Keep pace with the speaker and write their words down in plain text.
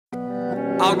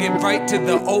I'll get right to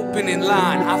the opening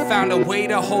line. I found a way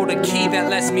to hold a key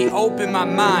that lets me open my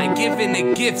mind, giving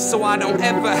a gift so I don't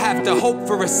ever have to hope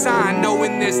for a sign,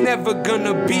 knowing there's never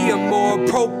gonna be a more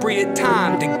appropriate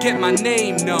time to get my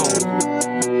name known.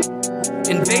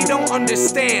 And they don't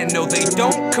understand, no, they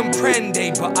don't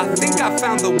comprende, but I think I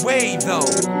found the way though.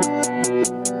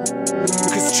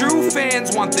 Cause true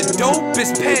fans want the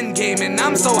dopest pen game, and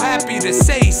I'm so happy to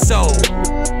say so.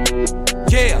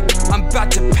 Yeah, I'm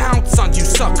about to pounce on you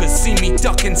suckers, see me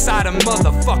duck inside a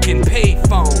motherfucking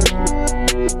payphone.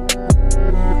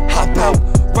 Hop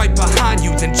out right behind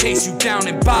you, then chase you down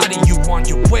and body you on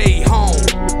your way home.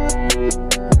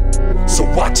 So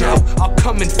watch out, I'll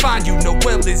come and find you, know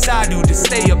well as I do to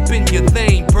stay up in your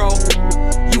lane, bro.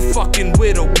 You fucking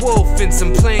with a wolf in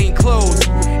some plain clothes,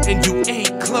 and you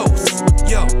ain't close,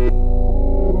 yo.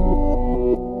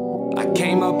 I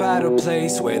came up at a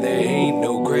place where there ain't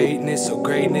no greatness, so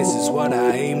greatness is what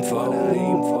I aim for.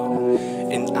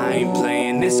 And I ain't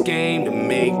playing this game to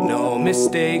make no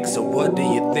mistakes, so what do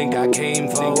you think I came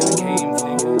for?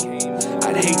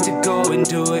 I'd hate to go and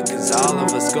do it, cause all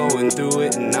of us going through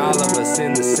it, and all of us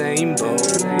in the same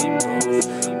boat.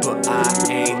 But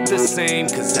I ain't the same,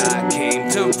 cause I came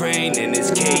to reign, and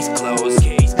this case closed.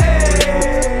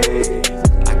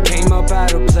 I came up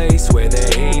at a place where there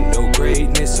ain't no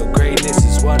greatness, so greatness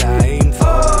is what I aim for.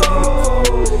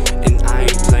 And I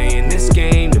ain't playing this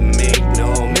game to make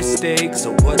no mistakes,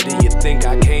 so what do you think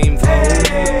I came for?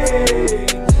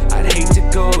 I'd hate to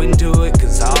go and do it,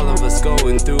 cause all of us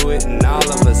going through it, and all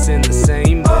of us in the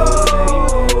same boat.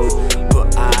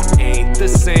 But I ain't the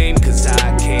same, cause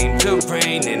I came to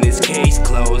reign, and this case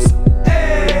closed.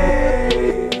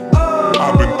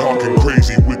 I've been talking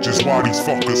crazy, which is why these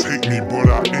fuckers hate me, but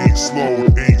I ain't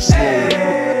slowed.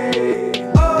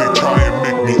 They try and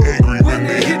make me angry when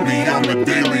they hit me on the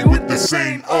daily with the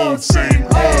same old.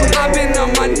 I've been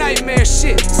on my nightmare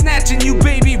shit, snatching you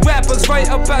baby rappers right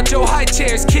up out your high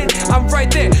chairs, kid. I'm right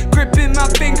there, gripping my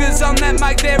fingers on that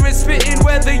mic there and spitting.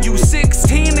 Whether you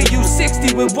 16 or you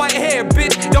 60 with white hair,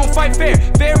 bitch, don't fight fair.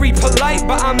 Very polite,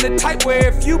 but I'm the type where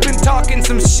if you been talking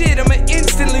some shit, I'ma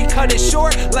instantly cut it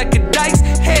short like a dice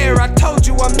hair. I told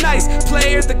you I'm nice,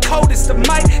 player, the coldest of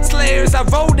might slayers. I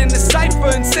rode in the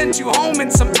cypher and sent you home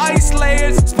in some ice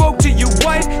layers. Spoke to your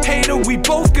wife, hater, we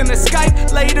both gonna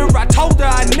Skype later. I told her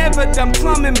I never done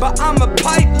plumbing, but I'm a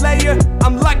pipe layer.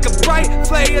 I'm like a bright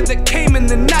flare that came in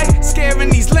the night, scaring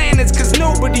these lanterns, cause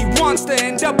nobody wants to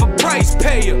end up a price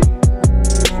payer.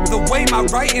 The way my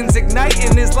writing's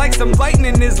igniting is like some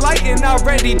lightning is lighting. I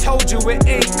already told you it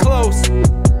ain't close.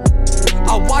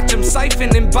 I'll watch them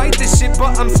siphon and bite this shit,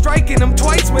 but I'm striking them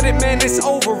twice with it, man, it's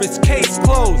over, it's case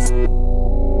closed.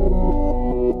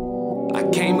 I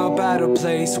came up at a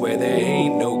place where there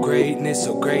ain't no greatness,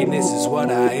 so greatness is what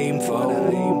I aim for.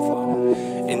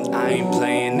 And I ain't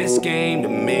playing this game to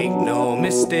make no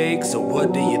mistakes, so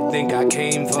what do you think I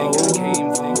came for?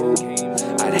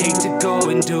 I'd hate to go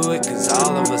and do it, cause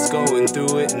all of us going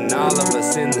through it, and all of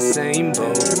us in the same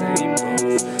boat.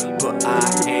 But I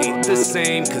ain't the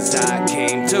same, cause I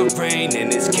came to reign,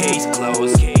 and this case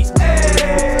closed.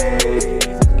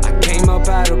 I came up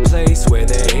at a place where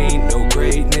there ain't no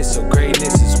greatness, so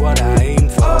greatness is what I aim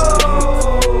for.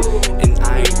 And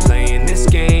I ain't playing this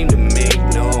game to make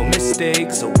no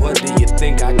mistakes, so what do you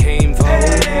think I came for?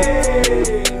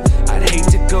 I'd hate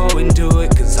to go and do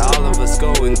it, cause all of us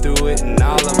going through it, and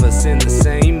all of us in the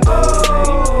same boat.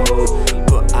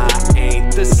 But I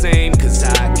ain't the same, cause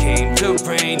I came to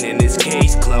reign, and this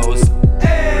case closed.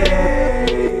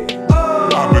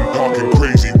 I've been talking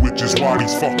crazy, which is why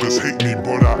these fuckers hate me,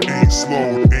 but I ain't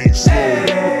slowed. They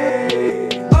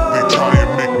try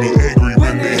and make me angry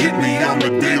when they hit me on the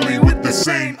daily with the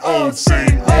same old.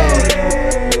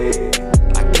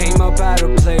 I came up at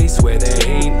a place where there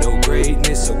ain't no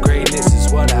greatness, so greatness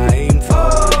is what I aim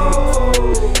for.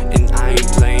 And I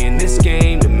ain't playing this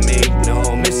game to make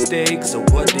no mistakes, so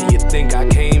what do you think I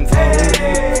came for?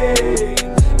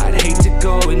 I'd hate to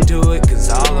go and do it, cause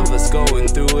all of us going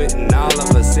through it, and all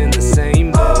of us in the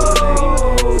same boat.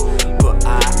 But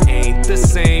I ain't the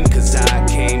same, cause I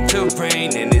came to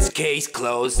reign, and this case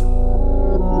closed.